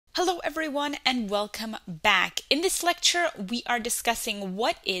Hello everyone and welcome back. In this lecture, we are discussing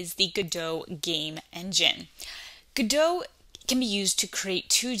what is the Godot Game Engine. Godot can be used to create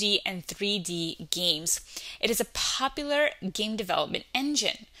 2D and 3D games. It is a popular game development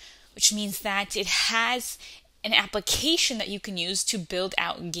engine, which means that it has an application that you can use to build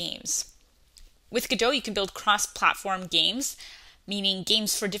out games. With Godot, you can build cross-platform games, meaning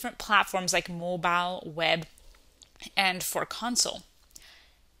games for different platforms like mobile, web, and for console.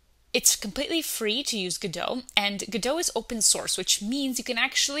 It's completely free to use Godot, and Godot is open source, which means you can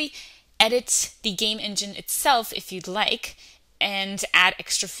actually edit the game engine itself if you'd like, and add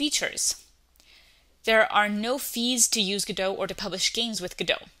extra features. There are no fees to use Godot or to publish games with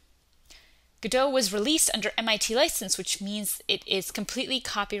Godot. Godot was released under MIT license, which means it is completely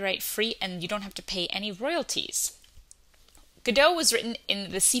copyright free and you don't have to pay any royalties. Godot was written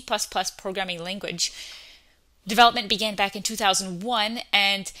in the C++ programming language. Development began back in 2001,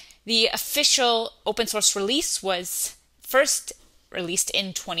 and the official open source release was first released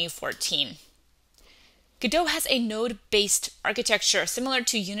in 2014. Godot has a node-based architecture similar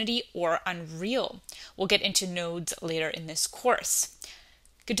to Unity or Unreal. We'll get into nodes later in this course.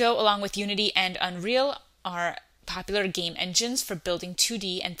 Godot, along with Unity and Unreal, are popular game engines for building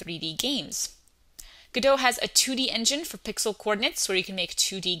 2D and 3D games. Godot has a 2D engine for pixel coordinates where you can make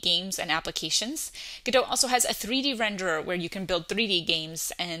 2D games and applications. Godot also has a 3D renderer where you can build 3D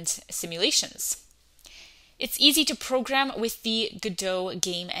games and simulations. It's easy to program with the Godot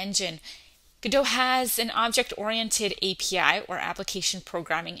Game Engine. Godot has an object-oriented API or application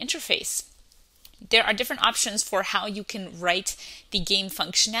programming interface. There are different options for how you can write the game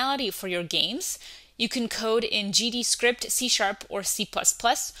functionality for your games. You can code in GDScript, C# or C++,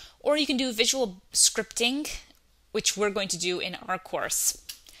 or you can do visual scripting, which we're going to do in our course.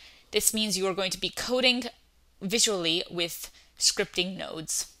 This means you are going to be coding visually with scripting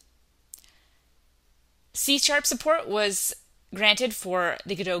nodes. C# support was granted for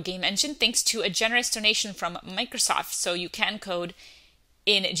the Godot Game Engine thanks to a generous donation from Microsoft, so you can code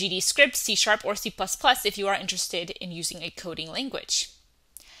in GDScript, C# or C++ if you are interested in using a coding language.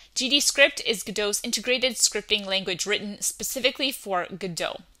 GDScript is Godot's integrated scripting language written specifically for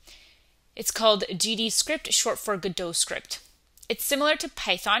Godot. It's called GDScript, short for Godot script. It's similar to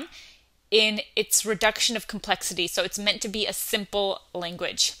Python in its reduction of complexity, so it's meant to be a simple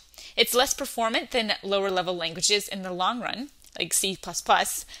language. It's less performant than lower-level languages in the long run, like C++,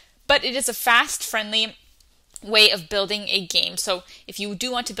 but it is a fast, friendly way of building a game. So if you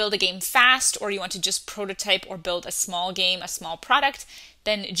do want to build a game fast, or you want to just prototype or build a small game, a small product,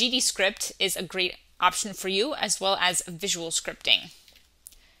 then GDScript is a great option for you, as well as visual scripting.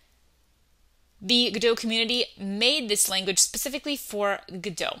 The Godot community made this language specifically for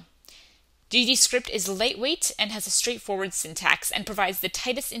Godot. GDScript is lightweight and has a straightforward syntax and provides the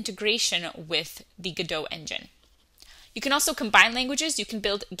tightest integration with the Godot engine. You can also combine languages. You can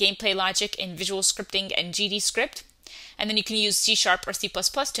build gameplay logic in visual scripting and GDScript, and then you can use C# or C++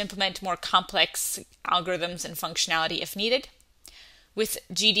 to implement more complex algorithms and functionality if needed. With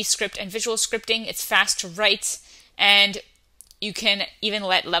GDScript and visual scripting, it's fast to write, and you can even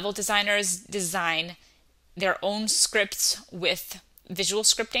let level designers design their own scripts with visual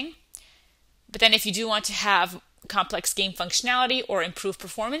scripting. But then if you do want to have complex game functionality or improve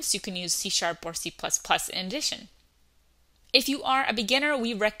performance, you can use C# or C++ in addition. If you are a beginner,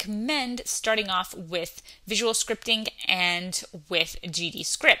 we recommend starting off with visual scripting and with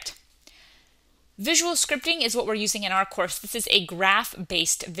GDScript. Visual scripting is what we're using in our course. This is a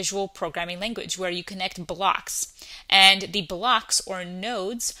graph-based visual programming language where you connect blocks, and the blocks or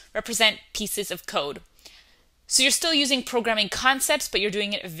nodes represent pieces of code. So you're still using programming concepts, but you're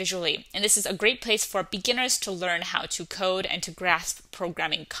doing it visually. And this is a great place for beginners to learn how to code and to grasp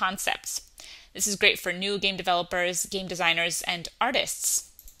programming concepts. This is great for new game developers, game designers, and artists.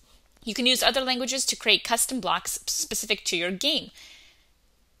 You can use other languages to create custom blocks specific to your game,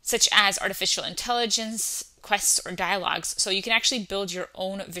 such as artificial intelligence, quests, or dialogues. So you can actually build your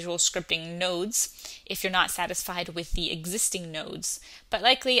own visual scripting nodes if you're not satisfied with the existing nodes. But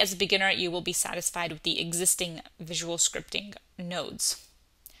likely, as a beginner, you will be satisfied with the existing visual scripting nodes.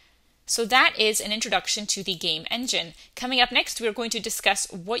 So that is an introduction to the game engine. Coming up next, we're going to discuss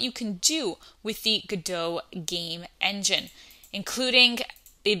what you can do with the Godot Game Engine, including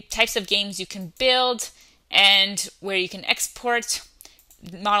the types of games you can build and where you can export,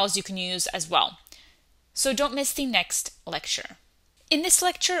 models you can use as well. So don't miss the next lecture. In this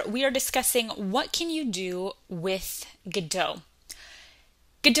lecture, we are discussing what can you do with Godot.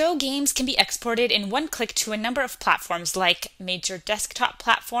 Godot games can be exported in one click to a number of platforms like major desktop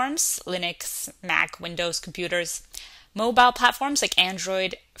platforms, Linux, Mac, Windows computers, mobile platforms like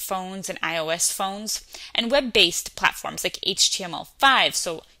Android phones and iOS phones, and web-based platforms like HTML5,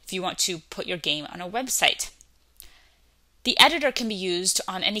 so if you want to put your game on a website. The editor can be used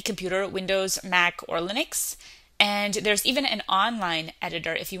on any computer, Windows, Mac, or Linux, and there's even an online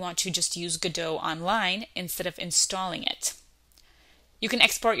editor if you want to just use Godot online instead of installing it. You can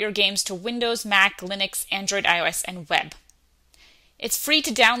export your games to Windows, Mac, Linux, Android, iOS, and web. It's free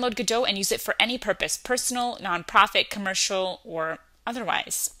to download Godot and use it for any purpose, personal, nonprofit, commercial, or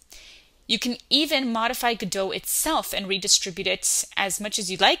otherwise. You can even modify Godot itself and redistribute it as much as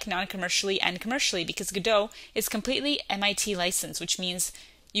you like, non-commercially and commercially, because Godot is completely MIT licensed, which means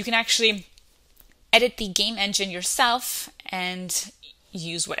you can actually edit the game engine yourself and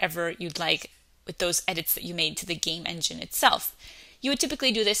use whatever you'd like with those edits that you made to the game engine itself. You would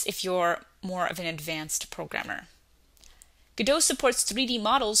typically do this if you're more of an advanced programmer. Godot supports 3D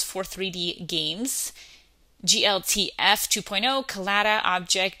models for 3D games, GLTF 2.0, Collada,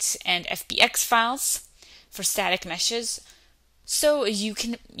 Object, and FBX files for static meshes. So you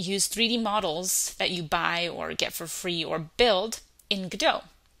can use 3D models that you buy or get for free or build in Godot.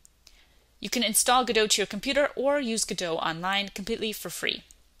 You can install Godot to your computer or use Godot online completely for free.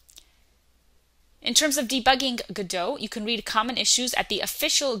 In terms of debugging Godot, you can read common issues at the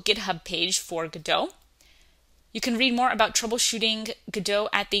official GitHub page for Godot. You can read more about troubleshooting Godot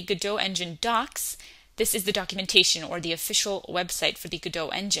at the Godot Engine docs. This is the documentation or the official website for the Godot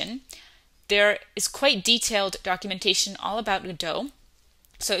engine. There is quite detailed documentation all about Godot.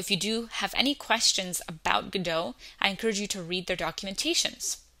 So if you do have any questions about Godot, I encourage you to read their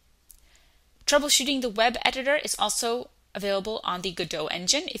documentations. Troubleshooting the web editor is also available on the Godot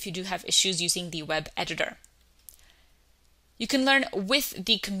engine if you do have issues using the web editor. You can learn with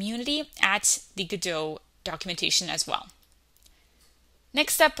the community at the Godot documentation as well.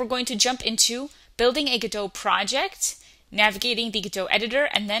 Next up, we're going to jump into building a Godot project, navigating the Godot editor,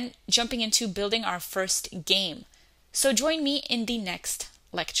 and then jumping into building our first game. So join me in the next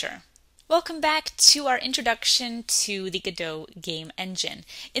lecture. Welcome back to our introduction to the Godot Game Engine.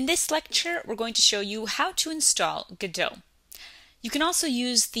 In this lecture, we're going to show you how to install Godot. You can also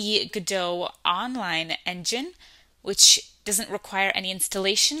use the Godot online engine, which doesn't require any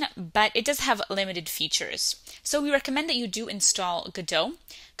installation, but it does have limited features. So we recommend that you do install Godot.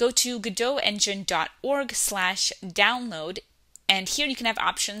 Go to godotengine.org/download, and here you can have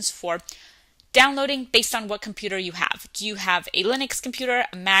options for downloading based on what computer you have. Do you have a Linux computer,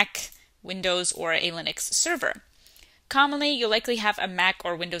 a Mac, Windows, or a Linux server? Commonly, you'll likely have a Mac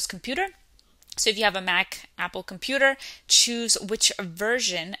or Windows computer. So if you have a Mac, Apple computer, choose which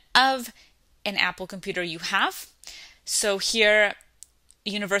version of an Apple computer you have. So here,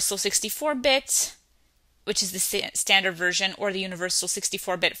 Universal 64-bit, which is the standard version, or the Universal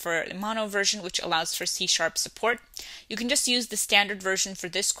 64-bit for the mono version, which allows for C# support. You can just use the standard version for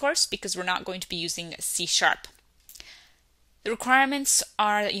this course because we're not going to be using C#. The requirements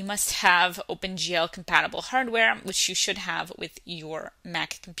are that you must have OpenGL compatible hardware, which you should have with your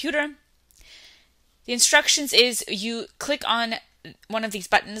Mac computer. The instructions is you click on one of these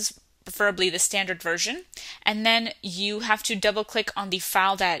buttons, preferably the standard version, and then you have to double click on the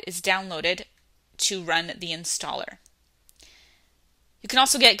file that is downloaded to run the installer. You can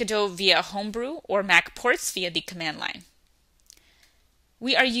also get Godot via Homebrew or Mac ports via the command line.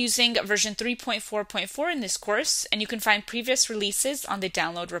 We are using version 3.4.4 in this course, and you can find previous releases on the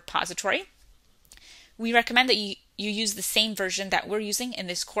download repository. We recommend that you use the same version that we're using in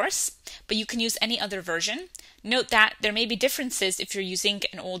this course, but you can use any other version. Note that there may be differences if you're using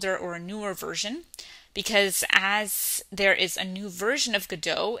an older or a newer version, because as there is a new version of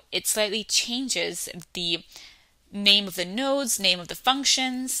Godot, it slightly changes the name of the nodes, name of the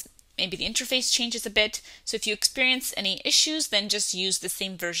functions, maybe the interface changes a bit. So if you experience any issues, then just use the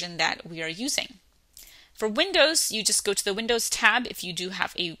same version that we are using. For Windows, you just go to the Windows tab if you do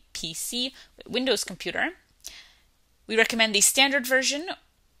have a PC, Windows computer. We recommend the standard version,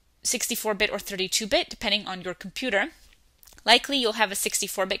 64-bit or 32-bit, depending on your computer. Likely you'll have a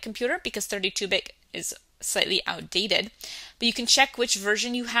 64-bit computer because 32-bit is slightly outdated, but you can check which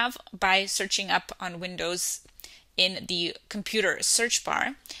version you have by searching up on Windows in the computer search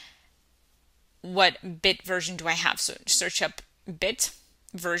bar. What bit version do I have? So search up bit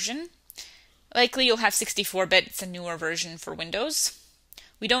version. Likely you'll have 64-bit, it's a newer version for Windows.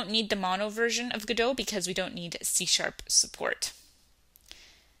 We don't need the mono version of Godot because we don't need C# support.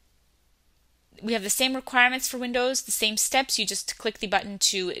 We have the same requirements for Windows, the same steps. You just click the button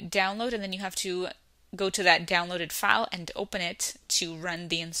to download, and then you have to go to that downloaded file and open it to run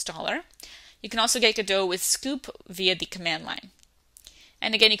the installer. You can also get Godot with Scoop via the command line.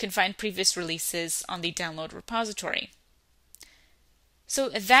 And again, you can find previous releases on the download repository. So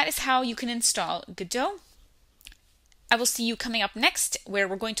that is how you can install Godot. I will see you coming up next, where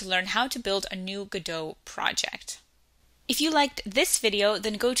we're going to learn how to build a new Godot project. If you liked this video,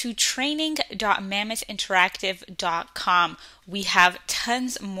 then go to training.mammoethinteractive.com. We have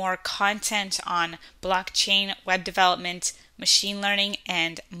tons more content on blockchain, web development, machine learning,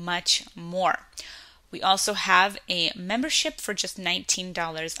 and much more. We also have a membership for just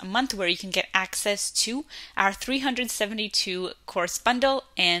 $19 a month, where you can get access to our 372 course bundle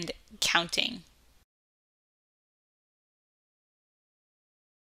and counting.